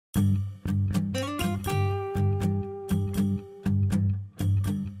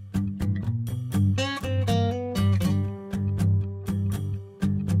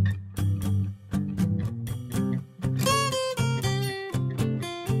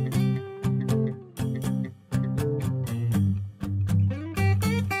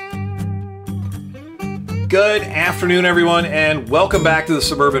Good afternoon, everyone, and welcome back to the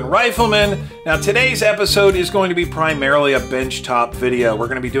Suburban Rifleman. Now, today's episode is going to be primarily a benchtop video. We're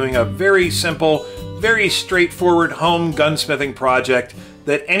going to be doing a very simple, very straightforward home gunsmithing project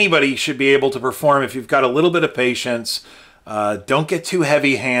that anybody should be able to perform if you've got a little bit of patience, don't get too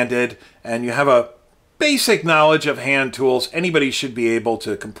heavy-handed, and you have a basic knowledge of hand tools. Anybody should be able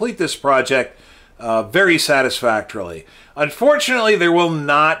to complete this project very satisfactorily. Unfortunately, there will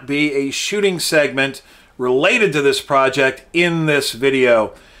not be a shooting segment related to this project in this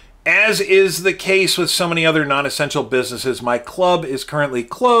video. As is the case with so many other non-essential businesses, my club is currently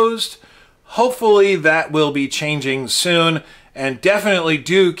closed. Hopefully that will be changing soon, and definitely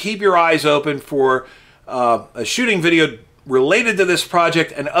do keep your eyes open for a shooting video related to this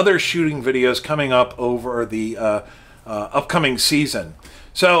project and other shooting videos coming up over the upcoming season.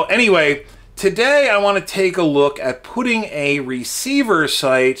 So anyway, today I want to take a look at putting a receiver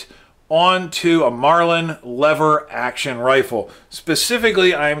sight onto a Marlin lever action rifle.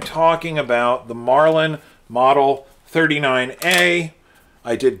 Specifically, I'm talking about the Marlin Model 39a.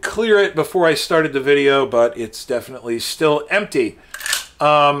 I did clear it before I started the video, but it's definitely still empty.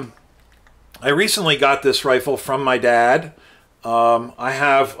 I recently got this rifle from my dad. I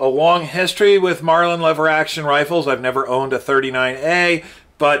have a long history with Marlin lever action rifles. I've never owned a 39A,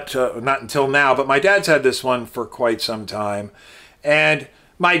 but not until now, but my dad's had this one for quite some time. And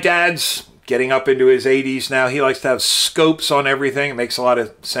my dad's getting up into his 80s now. He likes to have scopes on everything. It makes a lot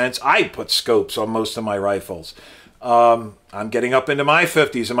of sense. I put scopes on most of my rifles. I'm getting up into my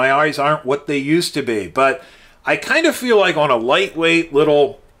 50s, and my eyes aren't what they used to be. But I kind of feel like on a lightweight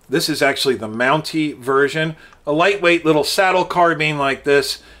little, this is actually the Mountie version, a lightweight little saddle carbine like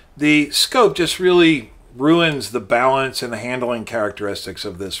this, the scope just really ruins the balance and the handling characteristics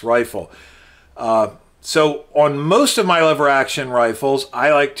of this rifle. So on most of my lever action rifles, I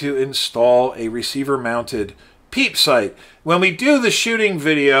like to install a receiver mounted peep sight. When we do the shooting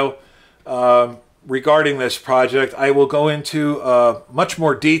video regarding this project, I will go into much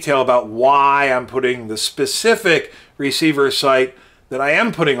more detail about why I'm putting the specific receiver sight that I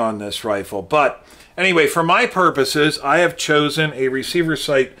am putting on this rifle. But anyway, for my purposes, I have chosen a receiver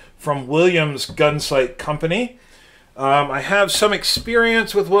sight from Williams Gun Sight Company. I have some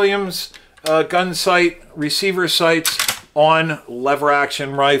experience with Williams gun sight receiver sights on lever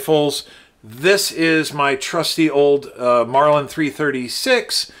action rifles. This is my trusty old Marlin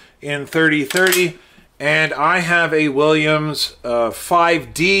 336 in 30-30, and I have a Williams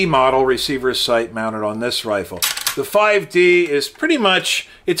 5D model receiver sight mounted on this rifle. The 5D is pretty much,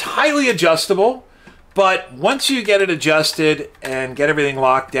 it's highly adjustable, but once you get it adjusted and get everything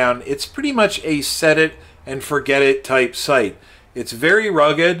locked down, it's pretty much a set it and forget it type sight. It's very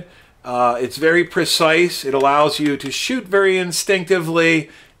rugged. It's very precise. It allows you to shoot very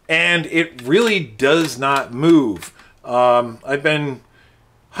instinctively, and it really does not move. I've been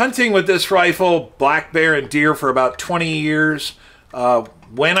hunting with this rifle, black bear and deer, for about 20 years.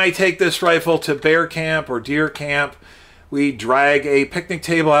 When I take this rifle to bear camp or deer camp, we drag a picnic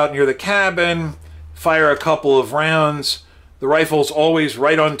table out near the cabin, fire a couple of rounds. The rifle's always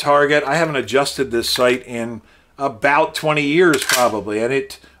right on target. I haven't adjusted this sight in about 20 years probably, and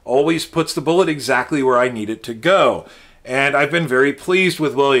it always puts the bullet exactly where I need it to go. And I've been very pleased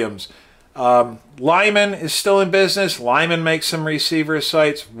with Williams. Lyman is still in business. Lyman makes some receiver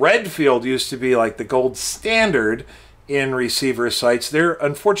sights. Redfield used to be like the gold standard in receiver sights. They're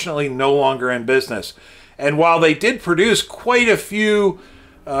unfortunately no longer in business. And while they did produce quite a few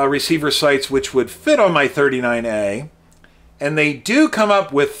receiver sights which would fit on my 39A, and they do come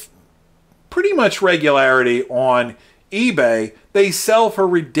up with pretty much regularity on eBay, they sell for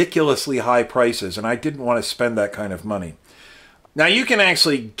ridiculously high prices, and I didn't want to spend that kind of money. Now you can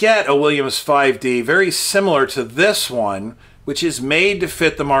actually get a Williams 5D very similar to this one, which is made to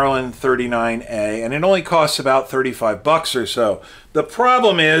fit the Marlin 39A, and it only costs about 35 bucks or so. The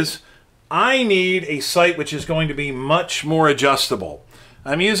problem is I need a sight which is going to be much more adjustable.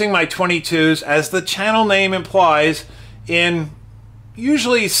 I'm using my 22s, as the channel name implies, in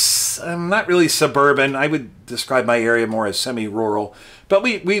usually, not really suburban. I would describe my area more as semi-rural. But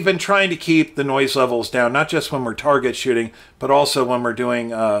we've been trying to keep the noise levels down, not just when we're target shooting, but also when we're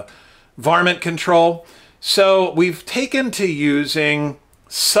doing varmint control. So we've taken to using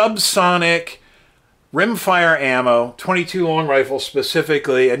subsonic rimfire ammo, 22 long rifles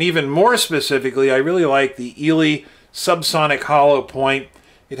specifically, and even more specifically, I really like the Ely subsonic hollow point.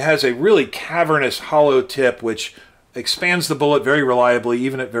 It has a really cavernous hollow tip, which expands the bullet very reliably,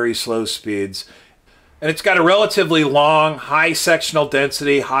 even at very slow speeds. And it's got a relatively long, high sectional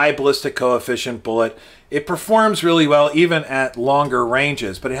density, high ballistic coefficient bullet. It performs really well even at longer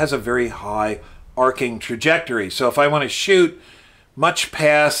ranges, but it has a very high arcing trajectory. So if I want to shoot much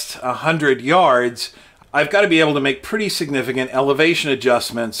past 100 yards, I've got to be able to make pretty significant elevation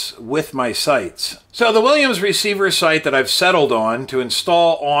adjustments with my sights. So the Williams receiver sight that I've settled on to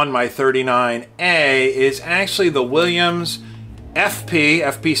install on my 39A is actually the Williams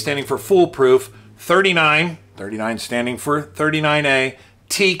FP standing for Foolproof, 39 standing for 39A,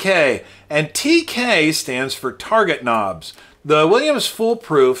 TK. And TK stands for target knobs. The Williams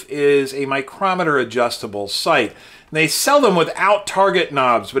Foolproof is a micrometer adjustable sight. They sell them without target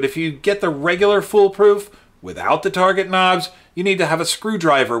knobs, but if you get the regular Foolproof without the target knobs, you need to have a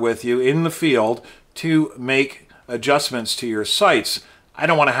screwdriver with you in the field to make adjustments to your sights. I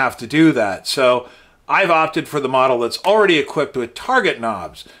don't want to have to do that, so I've opted for the model that's already equipped with target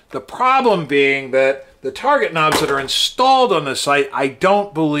knobs. The problem being that the target knobs that are installed on the sight, I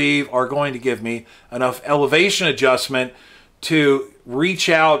don't believe are going to give me enough elevation adjustment to reach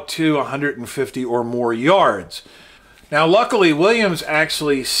out to 150 or more yards. Now, luckily, Williams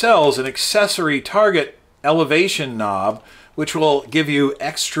actually sells an accessory target elevation knob, which will give you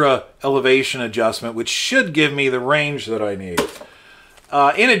extra elevation adjustment, which should give me the range that I need.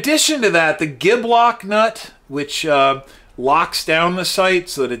 In addition to that, the gib lock nut, which locks down the sight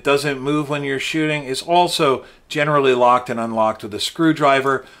so that it doesn't move when you're shooting, is also generally locked and unlocked with a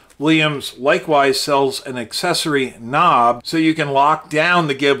screwdriver. Williams likewise sells an accessory knob so you can lock down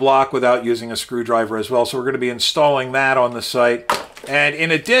the gib lock without using a screwdriver as well. So we're going to be installing that on the sight. And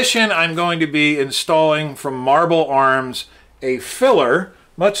in addition, I'm going to be installing from Marble Arms a filler,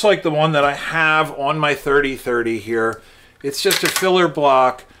 much like the one that I have on my 3030 here. It's just a filler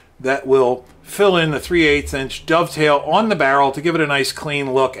block that will fill in the 3/8 inch dovetail on the barrel to give it a nice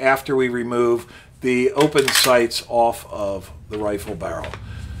clean look after we remove the open sights off of the rifle barrel.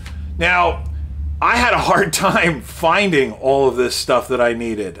 Now, I had a hard time finding all of this stuff that I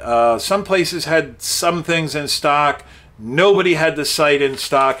needed. Some places had some things in stock. Nobody had the sight in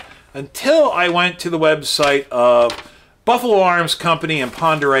stock until I went to the website of Buffalo Arms Company in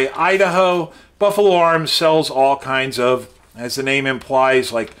Ponderay, Idaho. Buffalo Arms sells all kinds of, as the name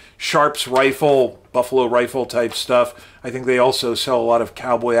implies, like Sharps rifle, Buffalo rifle type stuff. I think they also sell a lot of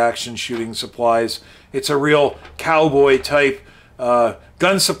cowboy action shooting supplies. It's a real cowboy type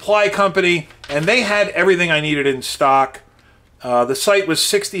gun supply company, and they had everything I needed in stock. The sight was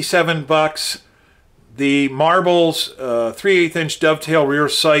 67 bucks. The Marbles 3/8 inch dovetail rear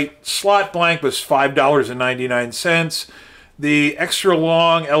sight slot blank was $5.99. The extra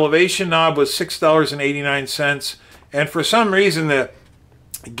long elevation knob was $6.89. And for some reason, the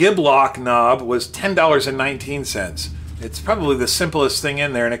gib lock knob was $10.19. It's probably the simplest thing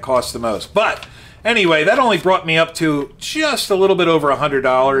in there, and it costs the most. But anyway, that only brought me up to just a little bit over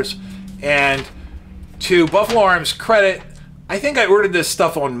 $100. And to Buffalo Arms' credit, I think I ordered this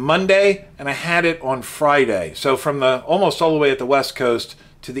stuff on Monday, and I had it on Friday. So from the almost all the way at the West Coast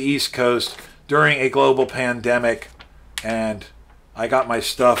to the East Coast during a global pandemic, and I got my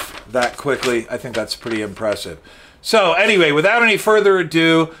stuff that quickly. I think that's pretty impressive. So anyway, without any further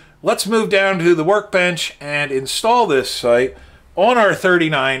ado, let's move down to the workbench and install this sight on our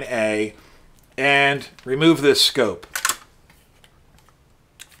 39A and remove this scope.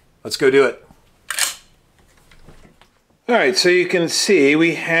 Let's go do it. All right, so you can see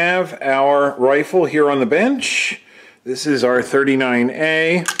we have our rifle here on the bench. This is our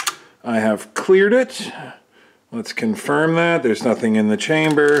 39A. I have cleared it. Let's confirm that. There's nothing in the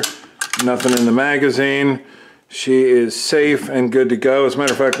chamber, nothing in the magazine. She is safe and good to go. As a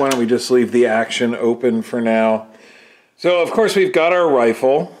matter of fact, why don't we just leave the action open for now? So, of course, we've got our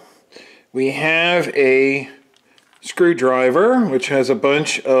rifle. We have a screwdriver, which has a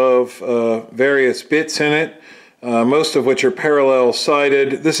bunch of various bits in it. Most of which are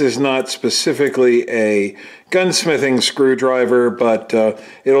parallel-sided. This is not specifically a gunsmithing screwdriver, but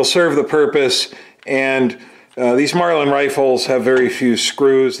it'll serve the purpose. And these Marlin rifles have very few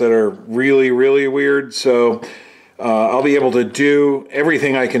screws that are really, really weird, so I'll be able to do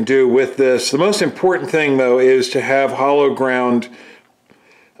everything I can do with this. The most important thing, though, is to have hollow ground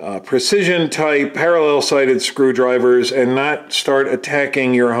precision-type, parallel-sided screwdrivers and not start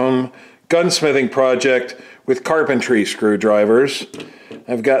attacking your home gunsmithing project with carpentry screwdrivers.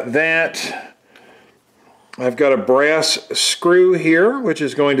 I've got that. I've got a brass screw here, which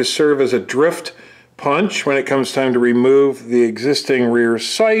is going to serve as a drift punch when it comes time to remove the existing rear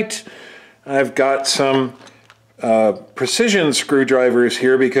sight. I've got some precision screwdrivers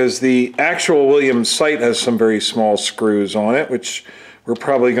here because the actual Williams sight has some very small screws on it, which we're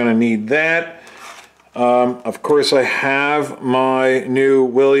probably going to need that. Of course, I have my new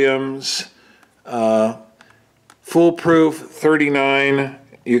Williams Foolproof 39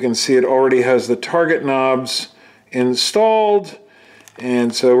 you can see it already has the target knobs installed.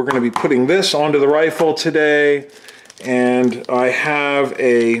 And so we're going to be putting this onto the rifle today. And I have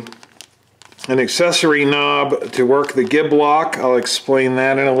an accessory knob to work the gib lock. I'll explain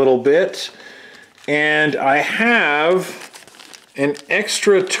that in a little bit. And I have an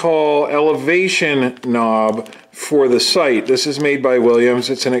extra tall elevation knob for the sight. This is made by Williams.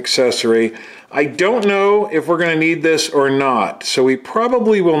 It's an accessory. I don't know if we're going to need this or not, so we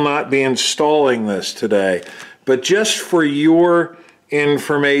probably will not be installing this today. But just for your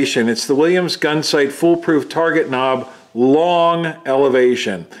information, it's the Williams Gunsight Foolproof Target Knob Long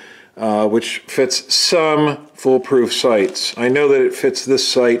Elevation, which fits some foolproof sights. I know that it fits this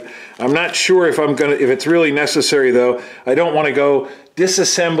sight. I'm not sure if it's really necessary though. I don't want to go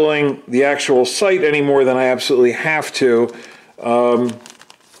disassembling the actual sight any more than I absolutely have to.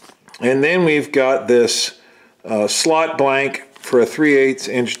 And then we've got this slot blank for a 3/8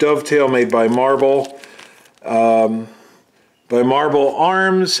 inch dovetail made by Marble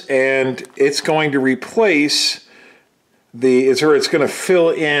Arms, and it's going to replace it's going to fill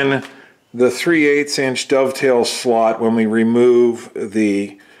in the 3/8 inch dovetail slot when we remove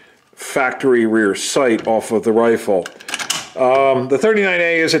the factory rear sight off of the rifle. The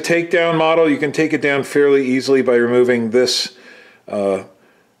 39A is a takedown model. You can take it down fairly easily by removing this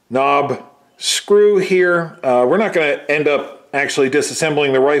knob screw here. We're not going to end up actually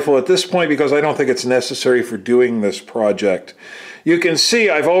disassembling the rifle at this point because I don't think it's necessary for doing this project. You can see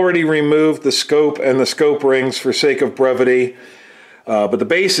I've already removed the scope and the scope rings for sake of brevity, but the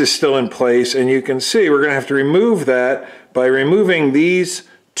base is still in place, and you can see we're going to have to remove that by removing these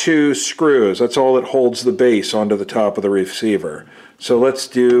two screws. That's all that holds the base onto the top of the receiver. So let's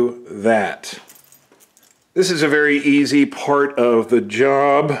do that. This is a very easy part of the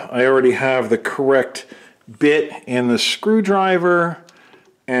job. I already have the correct bit in the screwdriver,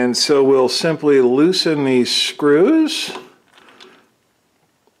 and so we'll simply loosen these screws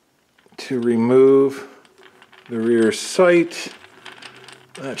to remove the rear sight.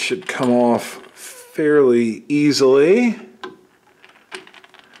 That should come off fairly easily.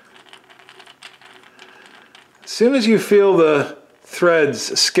 As soon as you feel the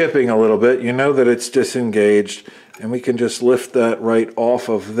threads skipping a little bit, you know that it's disengaged, and we can just lift that right off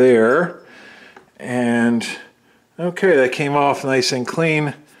of there. And okay, that came off nice and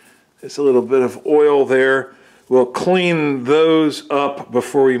clean. There's a little bit of oil there. We'll clean those up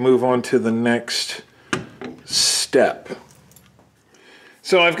before we move on to the next step.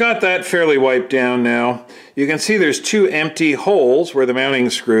 So I've got that fairly wiped down now. You can see there's two empty holes where the mounting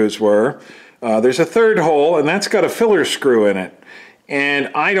screws were. There's a third hole, and that's got a filler screw in it. And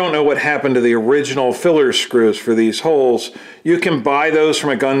I don't know what happened to the original filler screws for these holes. You can buy those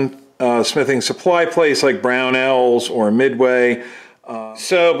from a gunsmithing supply place like Brownells or Midway.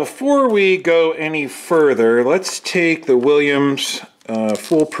 So before we go any further, let's take the Williams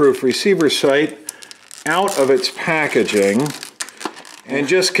Foolproof receiver sight out of its packaging and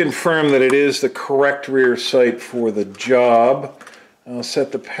just confirm that it is the correct rear sight for the job. I'll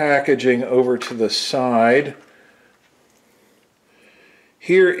set the packaging over to the side.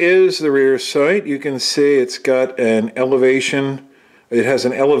 Here is the rear sight. You can see it's got an elevation. It has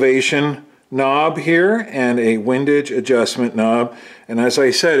an elevation knob here and a windage adjustment knob. And as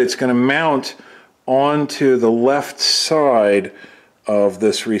I said, it's going to mount onto the left side of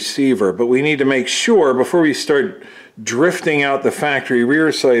this receiver. But we need to make sure before we start drifting out the factory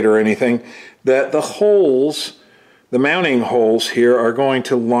rear sight or anything that the holes, the mounting holes here, are going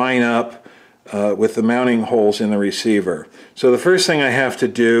to line up with the mounting holes in the receiver. So the first thing I have to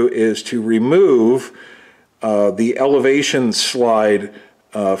do is to remove the elevation slide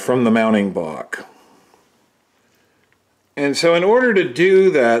from the mounting block. And so in order to do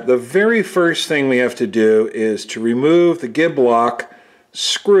that, the very first thing we have to do is to remove the gib lock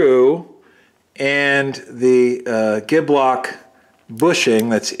screw and the gib lock bushing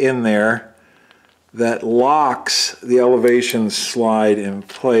that's in there that locks the elevation slide in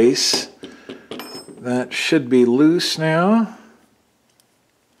place. That should be loose now.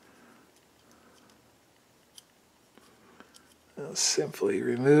 I'll simply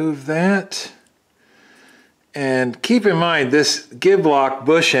remove that. And keep in mind, this gib lock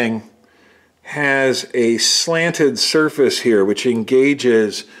bushing has a slanted surface here which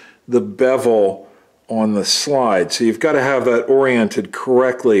engages the bevel on the slide. So you've got to have that oriented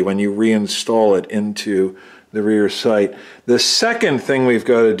correctly when you reinstall it into the rear sight. The second thing we've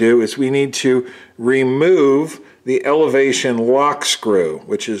got to do is we need to remove the elevation lock screw,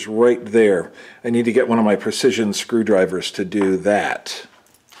 which is right there. I need to get one of my precision screwdrivers to do that.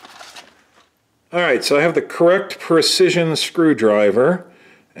 All right, so I have the correct precision screwdriver.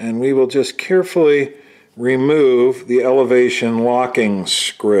 and we will just carefully remove the elevation locking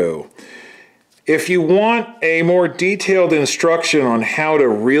screw. If you want a more detailed instruction on how to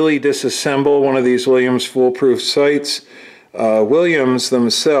really disassemble one of these Williams Foolproof sights, Williams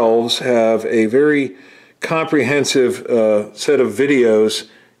themselves have a very comprehensive set of videos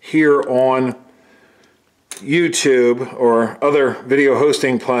here on YouTube or other video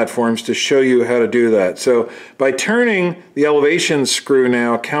hosting platforms to show you how to do that. So by turning the elevation screw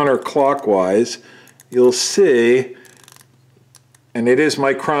now counterclockwise, you'll see, and it is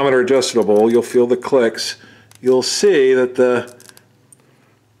micrometer adjustable, you'll feel the clicks, you'll see that the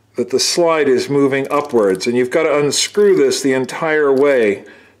slide is moving upwards, and you've got to unscrew this the entire way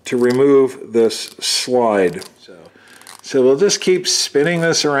to remove this slide. So we'll just keep spinning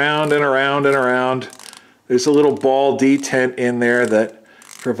this around and around and around. There's a little ball detent in there that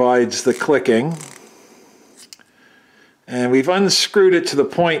provides the clicking. And we've unscrewed it to the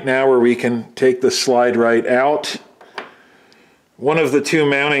point now where we can take the slide right out. One of the two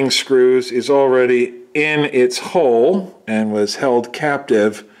mounting screws is already in its hole and was held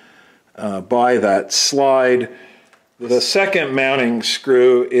captive by that slide. The second mounting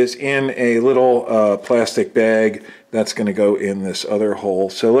screw is in a little plastic bag that's going to go in this other hole.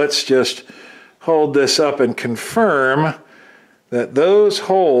 So let's just hold this up and confirm that those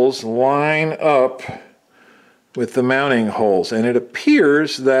holes line up with the mounting holes, and it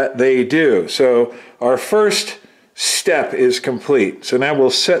appears that they do. So our first step is complete. So now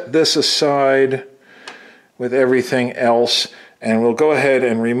we'll set this aside with everything else, and we'll go ahead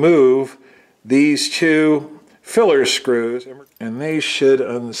and remove these two filler screws, and they should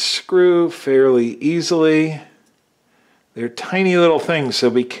unscrew fairly easily. They're tiny little things, so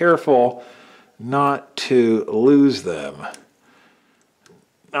be careful not to lose them.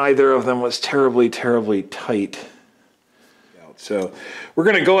 Neither of them was terribly tight. So we're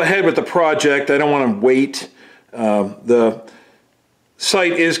going to go ahead with the project. I don't want to wait. The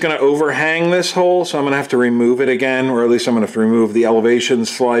sight is going to overhang this hole, so I'm going to have to remove it again, or at least I'm going to have to remove the elevation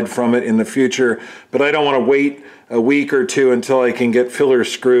slide from it in the future. But I don't want to wait a week or two until I can get filler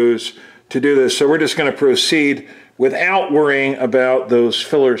screws to do this. So we're just going to proceed without worrying about those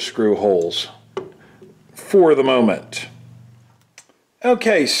filler screw holes for the moment.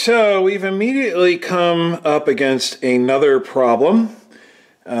 Okay, so we've immediately come up against another problem,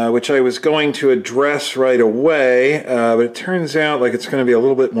 which I was going to address right away, but it turns out like it's going to be a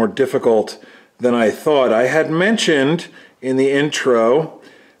little bit more difficult than I thought. I had mentioned in the intro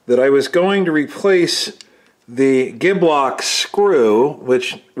that I was going to replace the gib lock screw,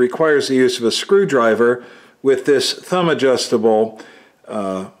 which requires the use of a screwdriver, with this thumb adjustable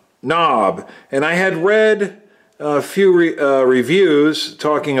knob. And I had read a few reviews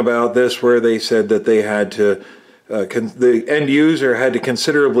talking about this where they said that they had to, the end user had to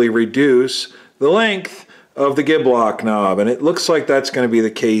considerably reduce the length of the gib lock knob, and it looks like that's going to be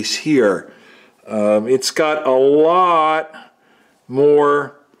the case here. It's got a lot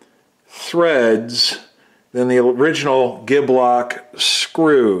more threads than the original gib lock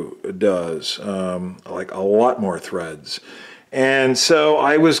screw does, like a lot more threads. And so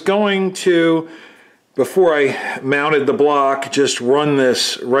I was going to, before I mounted the block, just run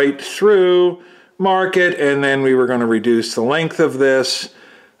this right through, mark it, and then we were going to reduce the length of this.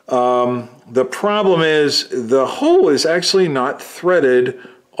 The problem is the hole is actually not threaded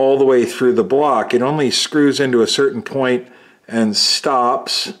all the way through the block. It only screws into a certain point and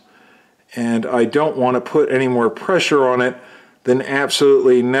stops, and I don't want to put any more pressure on it than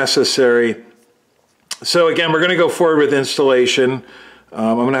absolutely necessary. So again, we're going to go forward with installation.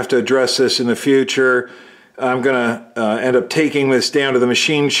 I'm going to have to address this in the future. I'm going to end up taking this down to the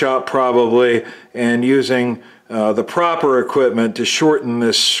machine shop probably and using the proper equipment to shorten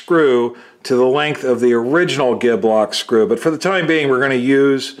this screw to the length of the original gib lock screw. But for the time being, we're going to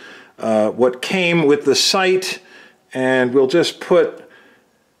use what came with the sight, and we'll just put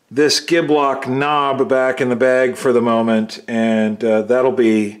this gib lock knob back in the bag for the moment, and that'll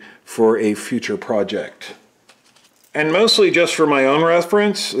be for a future project. And mostly just for my own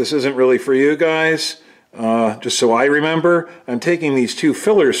reference, this isn't really for you guys, just so I remember, I'm taking these two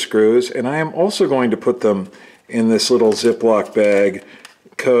filler screws and I am also going to put them in this little Ziploc bag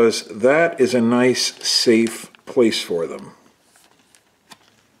because that is a nice, safe place for them.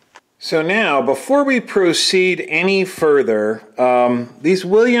 So now, before we proceed any further, these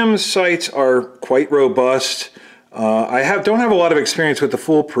Williams sights are quite robust. I don't have a lot of experience with the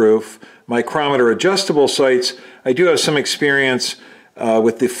Foolproof micrometer adjustable sights. I do have some experience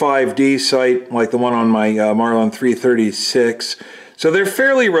with the 5D sight, like the one on my Marlin 39a. So they're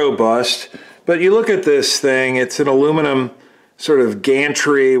fairly robust, but you look at this thing, it's an aluminum sort of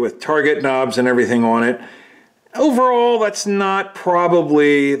gantry with target knobs and everything on it. Overall, that's not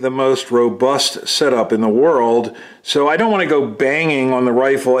probably the most robust setup in the world, so I don't want to go banging on the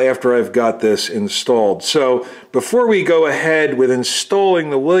rifle after I've got this installed. So before we go ahead with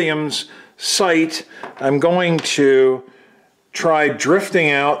installing the Williams sight, I'm going to try drifting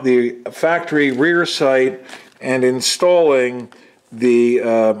out the factory rear sight and installing the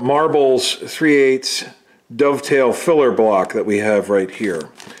Marlin 38a dovetail filler block that we have right here.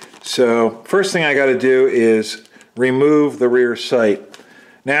 So first thing I got to do is remove the rear sight.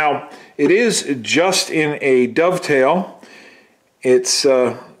 Now it is just in a dovetail.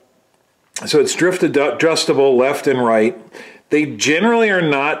 So it's drift adjustable left and right. They generally are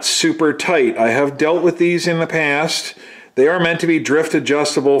not super tight. I have dealt with these in the past. They are meant to be drift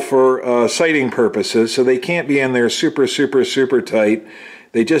adjustable for sighting purposes, so they can't be in there super tight.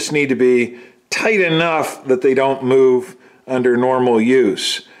 They just need to be tight enough that they don't move under normal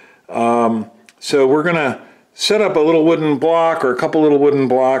use. So we're going to set up a little wooden block or a couple little wooden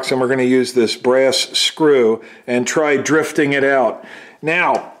blocks, and we're going to use this brass screw and try drifting it out.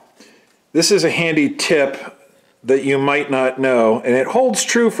 Now, this is a handy tip that you might not know, and it holds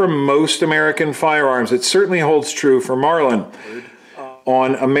true for most American firearms. It certainly holds true for Marlin.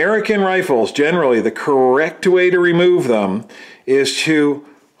 On American rifles, generally, the correct way to remove them is to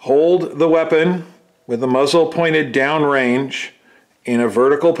hold the weapon with the muzzle pointed downrange in a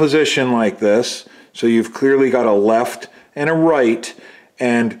vertical position like this. So you've clearly got a left and a right,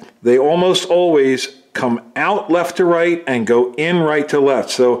 and they almost always come out left to right and go in right to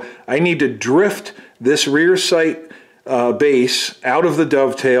left. So I need to drift this rear sight base out of the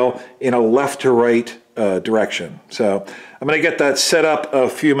dovetail in a left to right direction. So I'm going to get that set up a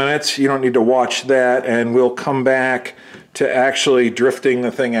few minutes. You don't need to watch that, and we'll come back to actually drifting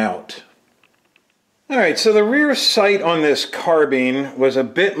the thing out. All right, so the rear sight on this carbine was a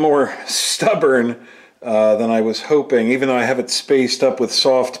bit more stubborn than I was hoping. Even though I have it spaced up with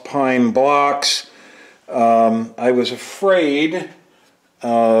soft pine blocks, I was afraid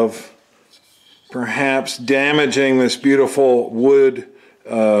of perhaps damaging this beautiful wood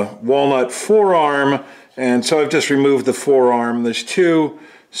walnut forearm, and so I've just removed the forearm. There's two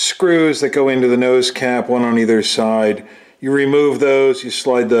screws that go into the nose cap, one on either side. You remove those, you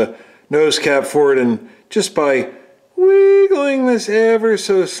slide the nose cap forward, and just by wiggling this ever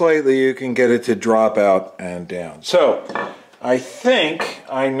so slightly, you can get it to drop out and down. So I think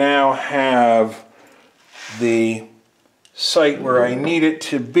I now have the sight where I need it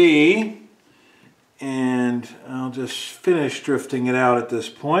to be, and I'll just finish drifting it out at this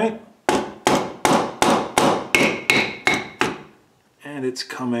point. And it's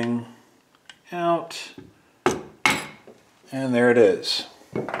coming out, and there it is.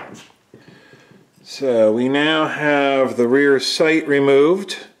 So we now have the rear sight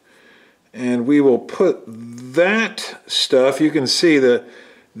removed, and we will put that stuff. You can see the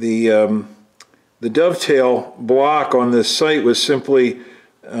dovetail block on this sight was simply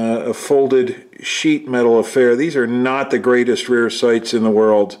a folded sheet metal affair. These are not the greatest rear sights in the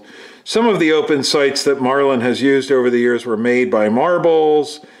world. Some of the open sights that Marlin has used over the years were made by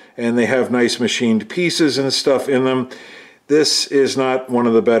Marbles, and they have nice machined pieces and stuff in them. This is not one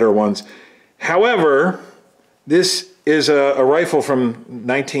of the better ones. However, this is a rifle from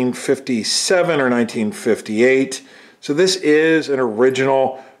 1957 or 1958, so this is an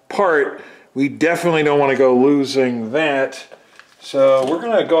original part. We definitely don't want to go losing that, so we're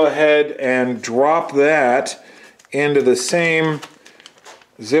going to go ahead and drop that into the same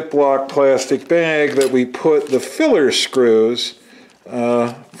Ziploc plastic bag that we put the filler screws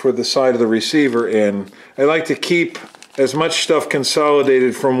for the side of the receiver in. I like to keep as much stuff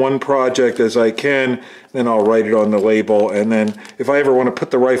consolidated from one project as I can, then I'll write it on the label, and then if I ever want to put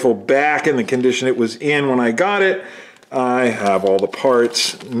the rifle back in the condition it was in when I got it, I have all the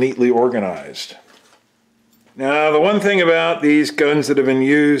parts neatly organized. Now, the one thing about these guns that have been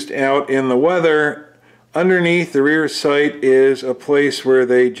used out in the weather, underneath the rear sight is a place where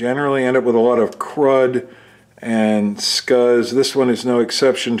they generally end up with a lot of crud and scuzz. This one is no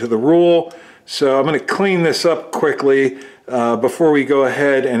exception to the rule. So I'm going to clean this up quickly before we go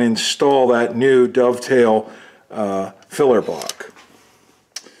ahead and install that new dovetail filler block.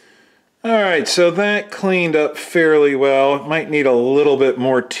 Alright, so that cleaned up fairly well. It might need a little bit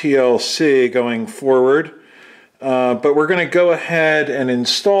more TLC going forward. But we're going to go ahead and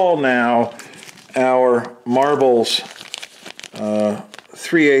install now our Marlin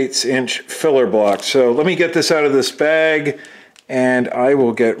 3/8" filler block. So let me get this out of this bag, and I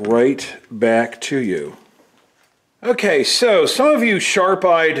will get right back to you. Okay, so some of you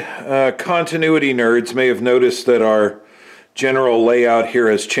sharp-eyed continuity nerds may have noticed that our general layout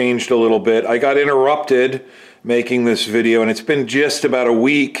here has changed a little bit. I got interrupted making this video, and it's been just about a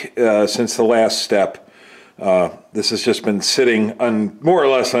week since the last step. This has just been sitting more or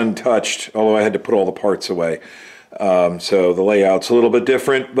less untouched, although I had to put all the parts away. So the layout's a little bit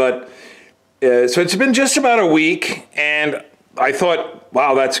different, but so it's been just about a week, and I thought,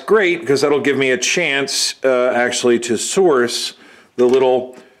 wow, that's great, because that'll give me a chance actually to source the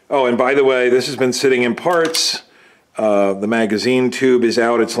little, oh, and by the way, this has been sitting in parts. The magazine tube is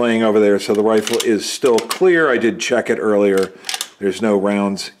out, it's laying over there, so the rifle is still clear. I did check it earlier. There's no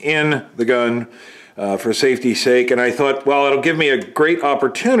rounds in the gun for safety's sake, and I thought, well, it'll give me a great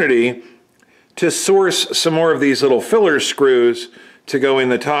opportunity to source some more of these little filler screws to go in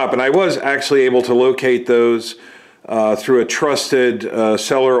the top, and I was actually able to locate those through a trusted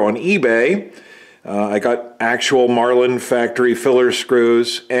seller on eBay. I got actual Marlin factory filler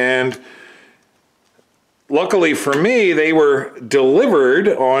screws, and luckily for me, they were delivered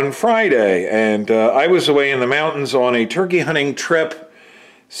on Friday, and I was away in the mountains on a turkey hunting trip,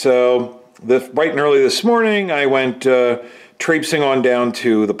 so bright and early this morning, I went traipsing on down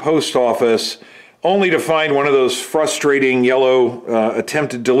to the post office, only to find one of those frustrating yellow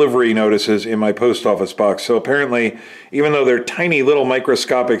attempted delivery notices in my post office box. So apparently, even though they're tiny little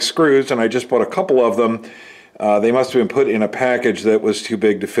microscopic screws, and I just bought a couple of them, they must have been put in a package that was too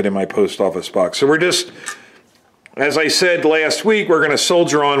big to fit in my post office box. So we're just, as I said last week, we're going to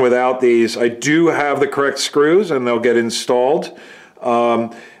soldier on without these. I do have the correct screws, and they'll get installed.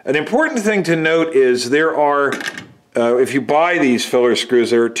 An important thing to note is there are, if you buy these filler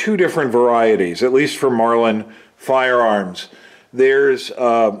screws, there are two different varieties, at least for Marlin firearms. There's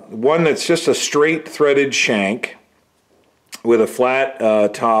one that's just a straight threaded shank with a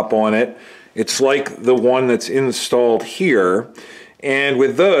flat top on it. It's like the one that's installed here. And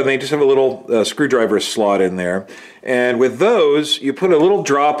with those, they just have a little screwdriver slot in there. And with those, you put a little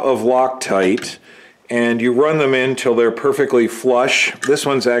drop of Loctite, and you run them in till they're perfectly flush. This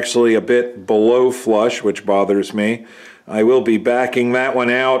one's actually a bit below flush, which bothers me. I will be backing that one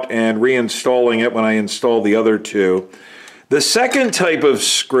out and reinstalling it when I install the other two. The second type of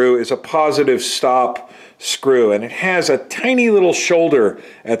screw is a positive stop screw, and it has a tiny little shoulder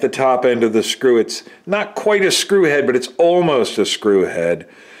at the top end of the screw. It's not quite a screw head, but it's almost a screw head.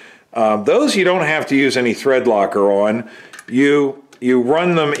 Those you don't have to use any thread locker on. You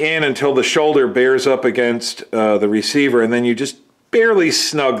run them in until the shoulder bears up against the receiver, and then you just barely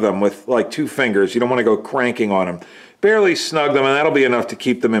snug them with like 2 fingers. You don't want to go cranking on them. Barely snug them, and that'll be enough to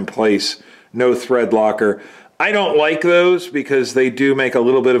keep them in place. No thread locker. I don't like those because they do make a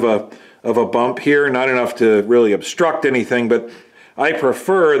little bit of a bump here. Not enough to really obstruct anything, but I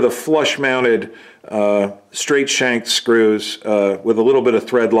prefer the flush-mounted straight shanked screws with a little bit of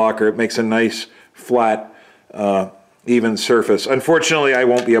thread locker. It makes a nice flat even surface. Unfortunately, I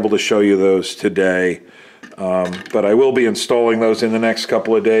won't be able to show you those today, but I will be installing those in the next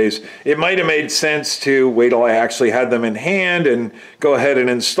couple of days. It might have made sense to wait till I actually had them in hand and go ahead and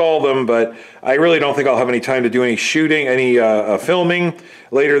install them, but I really don't think I'll have any time to do any shooting, any filming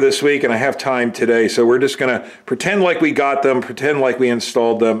later this week, and I have time today, so we're just going to pretend like we got them, pretend like we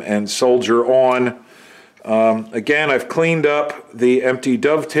installed them, and soldier on. Again, I've cleaned up the empty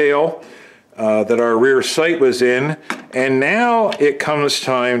dovetail that our rear sight was in, and now it comes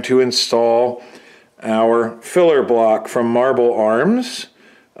time to install our filler block from Marble Arms.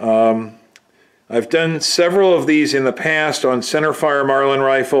 I've done several of these in the past on centerfire Marlin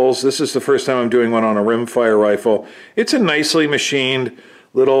rifles. This is the first time I'm doing one on a rimfire rifle. It's a nicely machined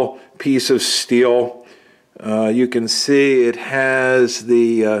little piece of steel. You can see it has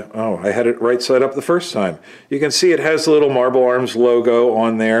the, oh, I had it right side up the first time. You can see it has the little Marble Arms logo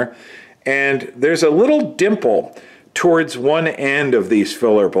on there. And there's a little dimple towards one end of these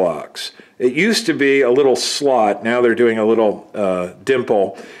filler blocks. It used to be a little slot, now they're doing a little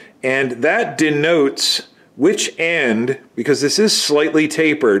dimple, and that denotes which end, because this is slightly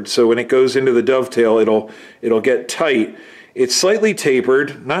tapered, so when it goes into the dovetail it'll get tight. It's slightly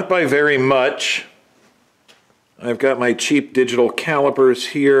tapered, not by very much. I've got my cheap digital calipers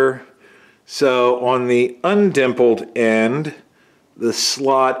here. So on the undimpled end, the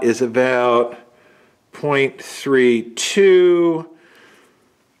slot is about 0.32.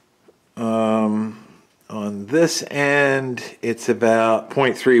 On this end, it's about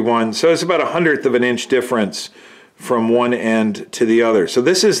 0.31. So it's about 1/100 of an inch difference from one end to the other. So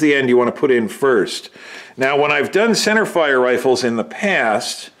this is the end you want to put in first. Now, when I've done centerfire rifles in the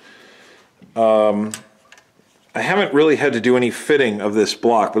past, I haven't really had to do any fitting of this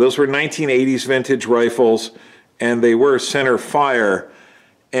block, but those were 1980s vintage rifles, and they were center fire.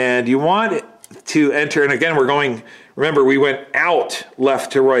 And you want to enter, and again, remember Remember, we went out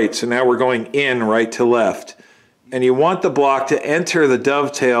left to right, so now we're going in right to left. And you want the block to enter the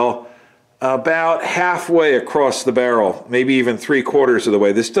dovetail about halfway across the barrel, maybe even 3/4 of the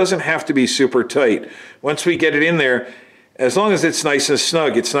way. This doesn't have to be super tight. Once we get it in there, as long as it's nice and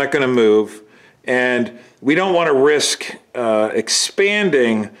snug, it's not going to move. And we don't want to risk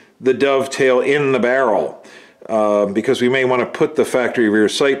expanding the dovetail in the barrel because we may want to put the factory rear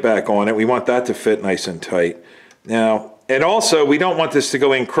sight back on it. We want that to fit nice and tight. Now, and also we don't want this to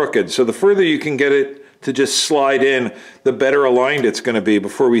go in crooked. So the further you can get it to just slide in, the better aligned it's going to be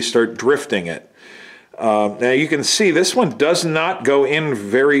before we start drifting it. Now you can see this one does not go in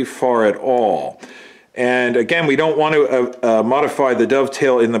very far at all. And again, we don't want to modify the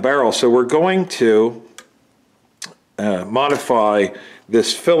dovetail in the barrel, so we're going to modify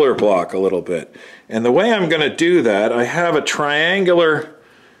this filler block a little bit. And the way I'm going to do that, I have a triangular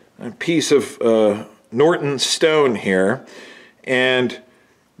piece of Norton stone here, and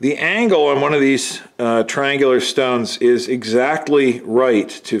the angle on one of these triangular stones is exactly right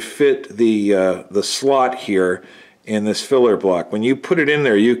to fit the slot here in this filler block. When you put it in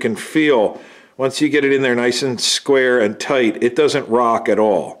there, you can feel, once you get it in there nice and square and tight, it doesn't rock at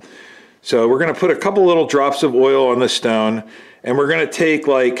all. So we're going to put a couple little drops of oil on the stone, and we're going to take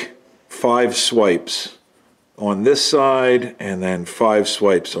like 5 swipes on this side, and then 5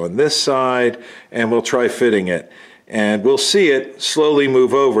 swipes on this side, and we'll try fitting it. And we'll see it slowly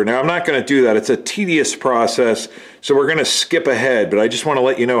move over. Now, I'm not going to do that. It's a tedious process, so we're going to skip ahead, but I just want to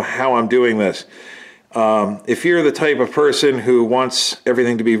let you know how I'm doing this. If you're the type of person who wants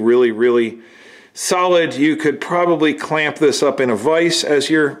everything to be really, really solid, you could probably clamp this up in a vise as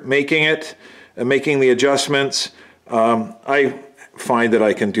you're making it, making the adjustments. I find that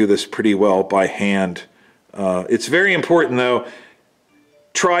I can do this pretty well by hand. It's very important, though,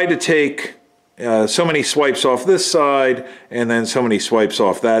 try to take so many swipes off this side and then so many swipes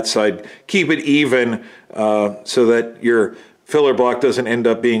off that side. Keep it even so that your filler block doesn't end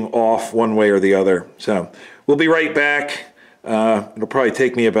up being off one way or the other. So we'll be right back. It'll probably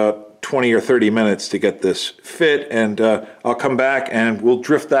take me about 20 or 30 minutes to get this fit, and I'll come back and we'll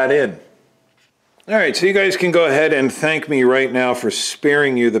drift that in. All right, so you guys can go ahead and thank me right now for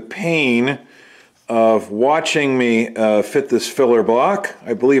sparing you the pain of watching me fit this filler block.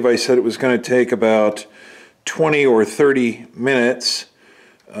 I believe I said it was going to take about 20 or 30 minutes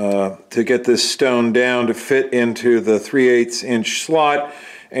to get this stone down to fit into the 3/8 inch slot.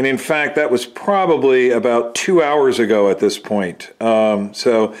 And in fact, that was probably about 2 hours ago at this point.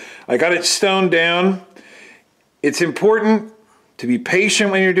 So I got it stoned down. It's important to be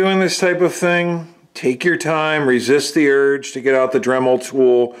patient when you're doing this type of thing. Take your time, resist the urge to get out the Dremel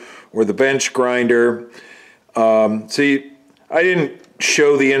tool or the bench grinder. I didn't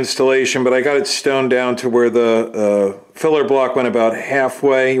show the installation, but I got it stoned down to where the filler block went about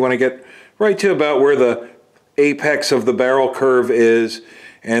halfway. You want to get right to about where the apex of the barrel curve is,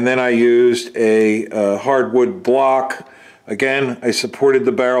 and then I used a hardwood block. Again, I supported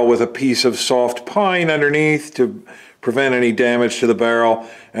the barrel with a piece of soft pine underneath to prevent any damage to the barrel,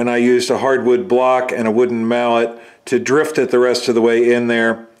 and I used a hardwood block and a wooden mallet to drift it the rest of the way in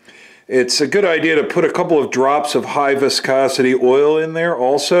there. It's a good idea to put a couple of drops of high viscosity oil in there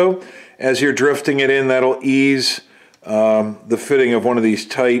also. As you're drifting it in, that'll ease the fitting of one of these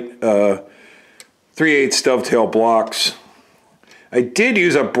tight 3/8 dovetail blocks. I did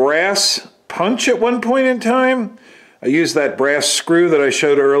use a brass punch at one point in time. I used that brass screw that I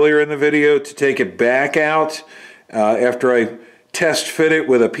showed earlier in the video to take it back out after I test fit it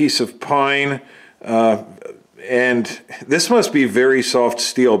with a piece of pine. And this must be very soft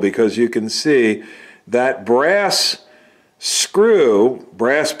steel, because you can see that brass screw,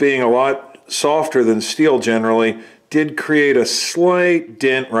 brass being a lot softer than steel generally, did create a slight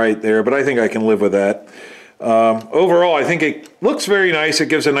dent right there, but I think I can live with that. Overall, I think it looks very nice. It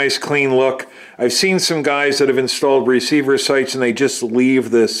gives a nice clean look. I've seen some guys that have installed receiver sights and they just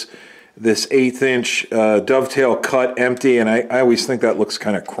leave this 1/8 inch dovetail cut empty, and I always think that looks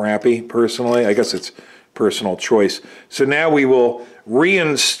kind of crappy personally. I guess it's personal choice. So now we will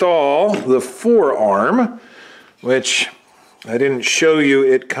reinstall the forearm, which I didn't show you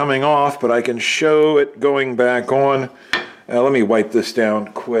it coming off, but I can show it going back on. Let me wipe this down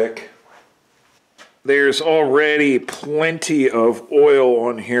quick. There's already plenty of oil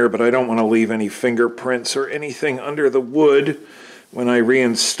on here, but I don't want to leave any fingerprints or anything under the wood when I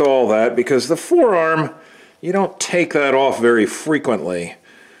reinstall that, because the forearm, you don't take that off very frequently.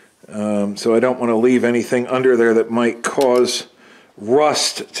 So I don't want to leave anything under there that might cause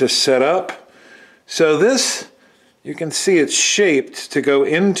rust to set up. So this, you can see it's shaped to go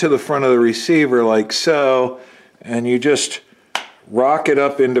into the front of the receiver like so, and you just rock it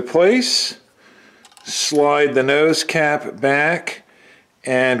up into place, slide the nose cap back,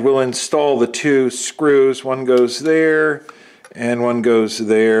 and we'll install the two screws. One goes there and one goes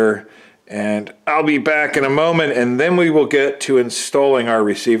there, and I'll be back in a moment, and then we will get to installing our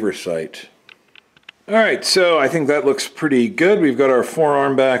receiver sight. Alright, so I think that looks pretty good. We've got our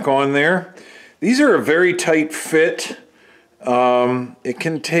forearm back on there. These are a very tight fit. It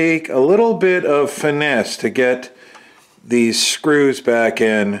can take a little bit of finesse to get these screws back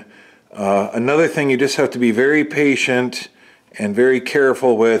in. Another thing, you just have to be very patient and very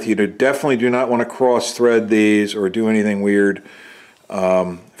careful with. You definitely do not want to cross thread these or do anything weird.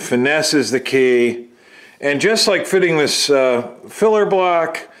 Finesse is the key. And just like fitting this filler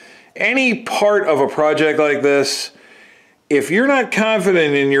block, any part of a project like this, if you're not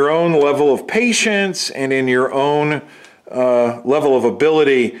confident in your own level of patience and in your own level of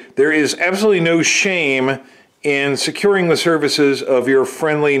ability, there is absolutely no shame in securing the services of your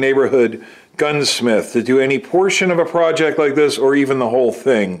friendly neighborhood gunsmith to do any portion of a project like this or even the whole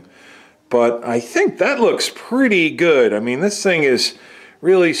thing. But I think that looks pretty good. I mean, this thing is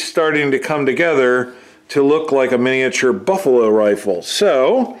really starting to come together to look like a miniature buffalo rifle.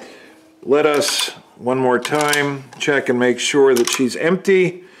 So let us one more time check and make sure that she's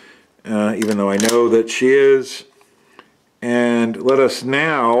empty, even though I know that she is. And let us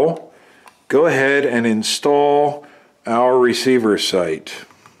now go ahead and install our receiver sight.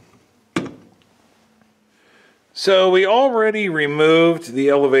 So we already removed the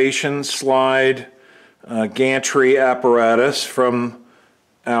elevation slide gantry apparatus from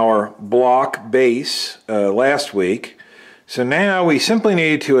our block base last week. So now we simply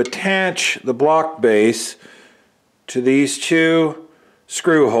need to attach the block base to these two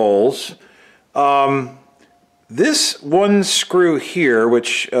screw holes. This one screw here,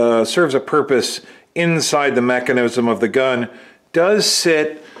 which serves a purpose inside the mechanism of the gun, does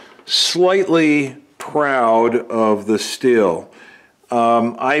sit slightly proud of the steel.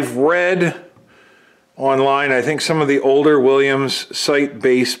 I've read online, I think some of the older Williams sight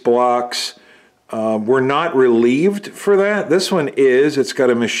base blocks were not relieved for that. This one is. It's got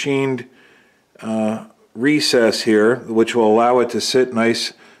a machined recess here, which will allow it to sit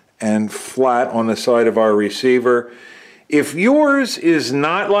nice and flat on the side of our receiver. If yours is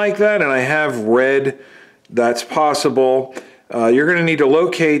not like that, and I have read that's possible, you're going to need to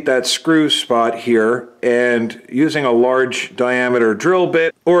locate that screw spot here, and using a large diameter drill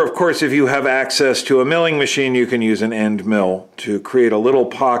bit, or of course if you have access to a milling machine, you can use an end mill to create a little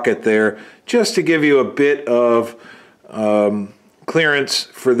pocket there, just to give you a bit of clearance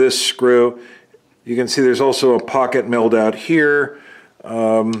for this screw. You can see there's also a pocket milled out here.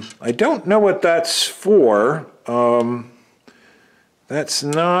 I don't know what that's for. That's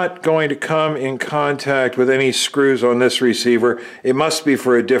not going to come in contact with any screws on this receiver. It must be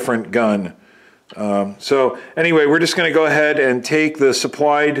for a different gun. So anyway, we're just going to go ahead and take the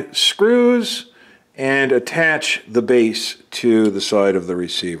supplied screws and attach the base to the side of the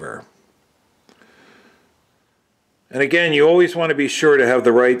receiver. And again, you always want to be sure to have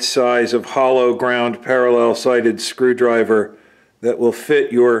the right size of hollow ground parallel-sided screwdriver that will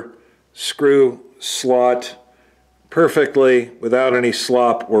fit your screw slot perfectly without any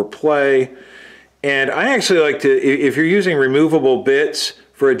slop or play. And I actually like to, if you're using removable bits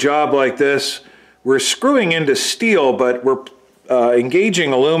for a job like this, we're screwing into steel, but we're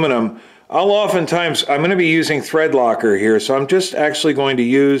engaging aluminum. I'm going to be using thread locker here, so I'm just actually going to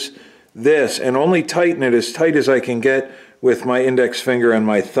use this and only tighten it as tight as I can get with my index finger and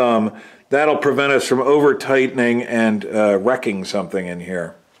my thumb. That'll prevent us from over tightening and wrecking something in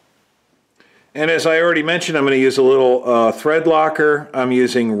here. And as I already mentioned, I'm going to use a little thread locker. I'm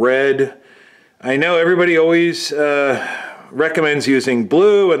using red. I know everybody always recommends using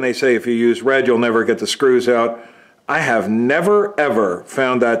blue, and they say if you use red, you'll never get the screws out. I have never, ever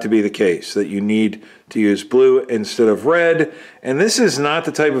found that to be the case, that you need to use blue instead of red. And this is not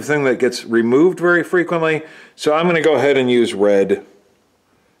the type of thing that gets removed very frequently, so I'm going to go ahead and use red,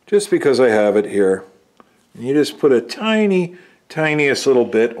 just because I have it here. And you just put a tiniest little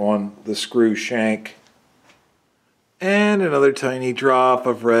bit on the screw shank. And another tiny drop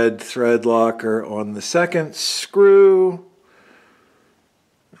of red thread locker on the second screw.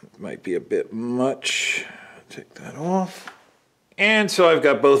 Might be a bit much. Take that off. And so I've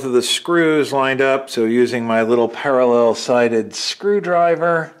got both of the screws lined up, so using my little parallel-sided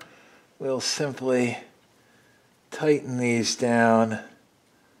screwdriver, we'll simply tighten these down.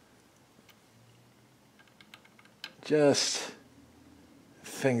 Just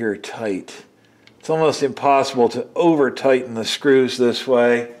finger tight. It's almost impossible to over tighten the screws this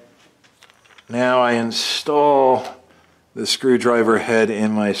way. Now I install the screwdriver head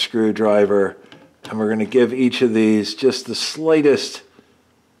in my screwdriver, and we're going to give each of these just the slightest,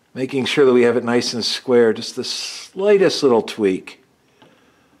 making sure that we have it nice and square, just the slightest little tweak.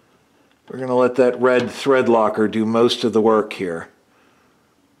 We're going to let that red thread locker do most of the work here.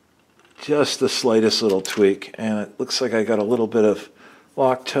 Just the slightest little tweak, and it looks like I got a little bit of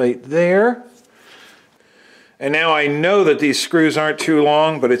Loctite there. And now I know that these screws aren't too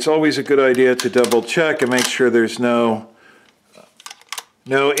long, but it's always a good idea to double check and make sure there's no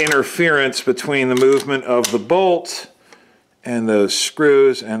interference between the movement of the bolt and those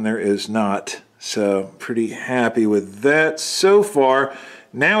screws, and there is not. So pretty happy with that so far.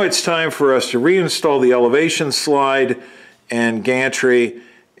 Now it's time for us to reinstall the elevation slide and gantry,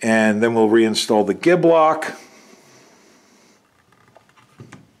 and then we'll reinstall the gib lock.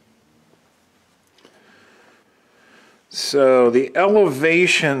 So the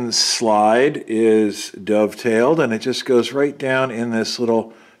elevation slide is dovetailed, and it just goes right down in this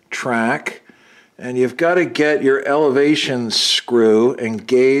little track. And you've got to get your elevation screw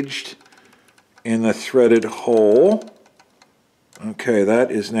engaged in the threaded hole. Okay,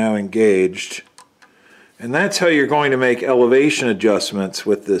 that is now engaged. And that's how you're going to make elevation adjustments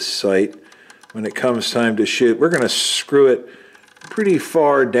with this sight when it comes time to shoot. We're going to screw it pretty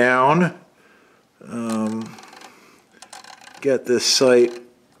far down. Get this sight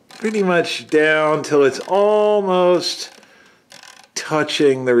pretty much down till it's almost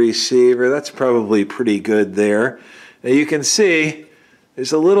touching the receiver. That's probably pretty good there. Now you can see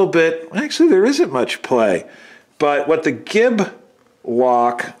there's a little bit, actually there isn't much play, but what the gib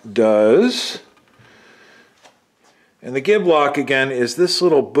lock does, and the gib lock again is this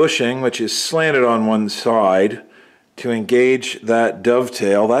little bushing which is slanted on one side to engage that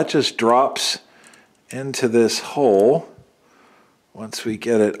dovetail. That just drops into this hole once we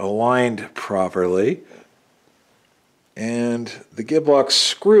get it aligned properly. And the gib lock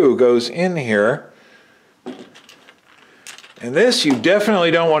screw goes in here. And this you definitely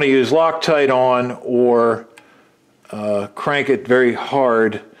don't want to use Loctite on or crank it very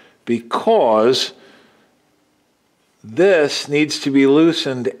hard, because this needs to be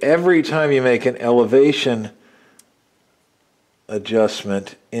loosened every time you make an elevation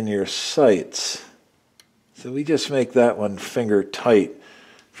adjustment in your sights. So we just make that one finger tight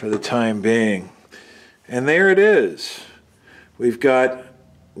for the time being. And there it is. We've got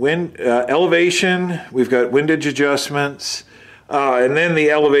elevation, we've got windage adjustments, and then the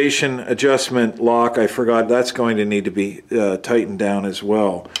elevation adjustment lock, I forgot, that's going to need to be tightened down as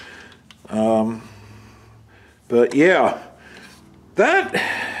well. But yeah,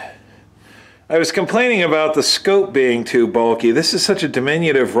 I was complaining about the scope being too bulky. This is such a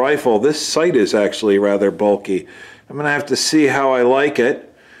diminutive rifle. This sight is actually rather bulky. I'm going to have to see how I like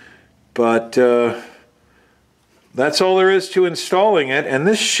it, but that's all there is to installing it, and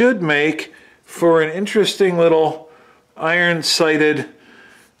this should make for an interesting little iron-sighted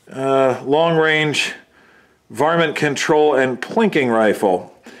long-range varmint control and plinking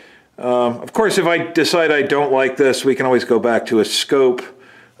rifle. Of course, if I decide I don't like this, we can always go back to a scope.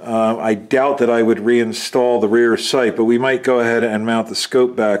 I doubt that I would reinstall the rear sight, but we might go ahead and mount the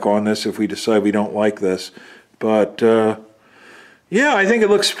scope back on this if we decide we don't like this. But yeah, I think it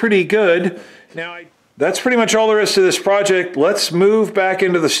looks pretty good. Now, that's pretty much all there is to this project. Let's move back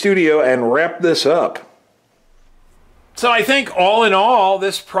into the studio and wrap this up. So I think all in all,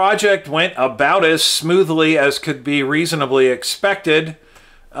 this project went about as smoothly as could be reasonably expected.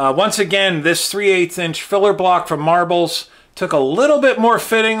 Once again, this 3/8 inch filler block from Marbles took a little bit more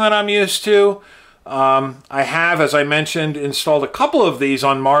fitting than I'm used to. I have, as I mentioned, installed a couple of these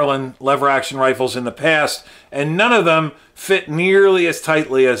on Marlin lever action rifles in the past, and none of them fit nearly as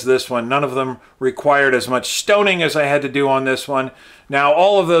tightly as this one. None of them required as much stoning as I had to do on this one. Now,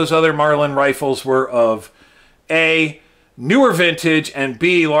 all of those other Marlin rifles were of A, newer vintage, and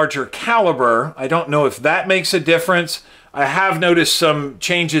B, larger caliber. I don't know if that makes a difference. I have noticed some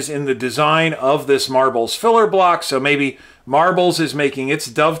changes in the design of this Marbles filler block, so maybe Marbles is making its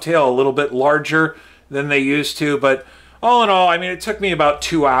dovetail a little bit larger than they used to, but all in all, I mean, it took me about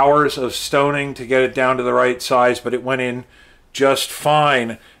 2 hours of stoning to get it down to the right size, but it went in just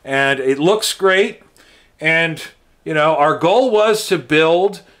fine, and it looks great. And, you know, our goal was to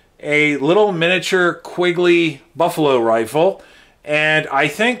build a little miniature Quigley buffalo rifle, and I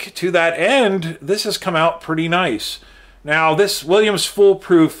think to that end, this has come out pretty nice. Now, this Williams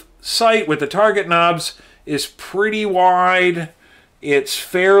Foolproof sight with the target knobs is pretty wide. It's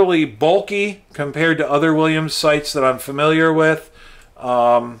fairly bulky compared to other Williams sights that I'm familiar with.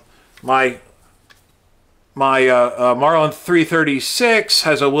 My My Marlin 336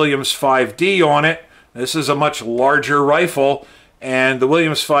 has a Williams 5D on it. This is a much larger rifle, and the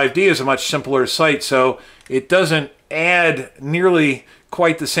Williams 5D is a much simpler sight, so it doesn't add nearly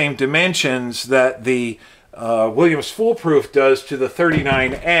quite the same dimensions that the Williams Foolproof does to the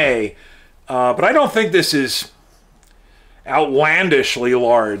 39A. But I don't think this is outlandishly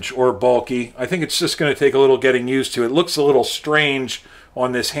large or bulky. I think it's just going to take a little getting used to. It looks a little strange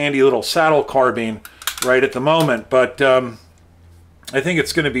on this handy little saddle carbine right at the moment, but I think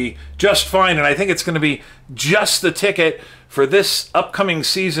it's going to be just fine, and I think it's going to be just the ticket for this upcoming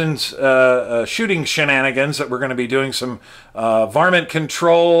season's shooting shenanigans that we're going to be doing some varmint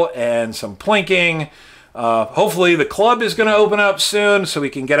control and some plinking. Hopefully the club is going to open up soon so we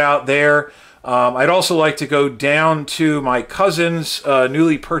can get out there. I'd also like to go down to my cousin's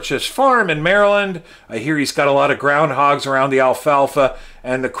newly purchased farm in Maryland. I hear he's got a lot of groundhogs around the alfalfa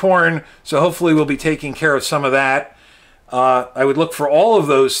and the corn, so hopefully we'll be taking care of some of that. I would look for all of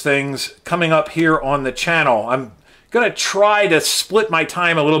those things coming up here on the channel. I'm going to try to split my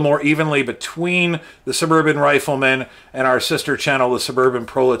time a little more evenly between the Suburban Rifleman and our sister channel, the Suburban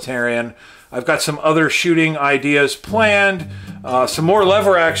Proletarian. I've got some other shooting ideas planned, some more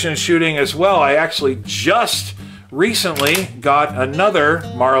lever action shooting as well. I actually just recently got another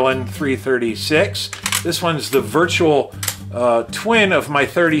Marlin 336. This one's the virtual twin of my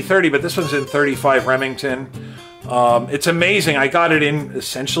 3030, but this one's in 35 Remington. It's amazing. I got it in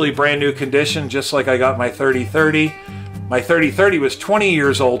essentially brand new condition, just like I got my 3030. My 3030 was 20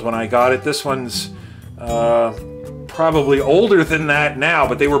 years old when I got it. This one's probably older than that now,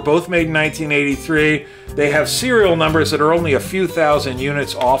 but they were both made in 1983. They have serial numbers that are only a few thousand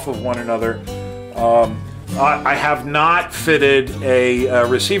units off of one another. I have not fitted a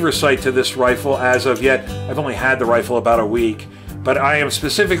receiver sight to this rifle as of yet. I've only had the rifle about a week, but I am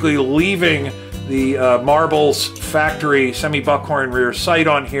specifically leaving the Marbles factory semi-buckhorn rear sight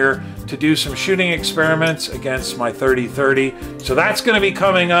on here to do some shooting experiments against my 3030. So that's going to be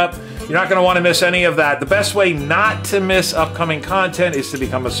coming up. You're not going to want to miss any of that. The best way not to miss upcoming content is to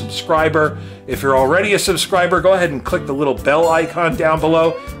become a subscriber. If you're already a subscriber, go ahead and click the little bell icon down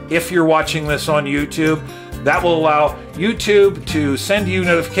below if you're watching this on YouTube. That will allow YouTube to send you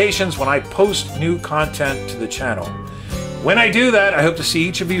notifications when I post new content to the channel. When I do that, I hope to see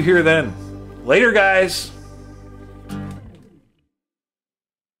each of you here then. Later, guys.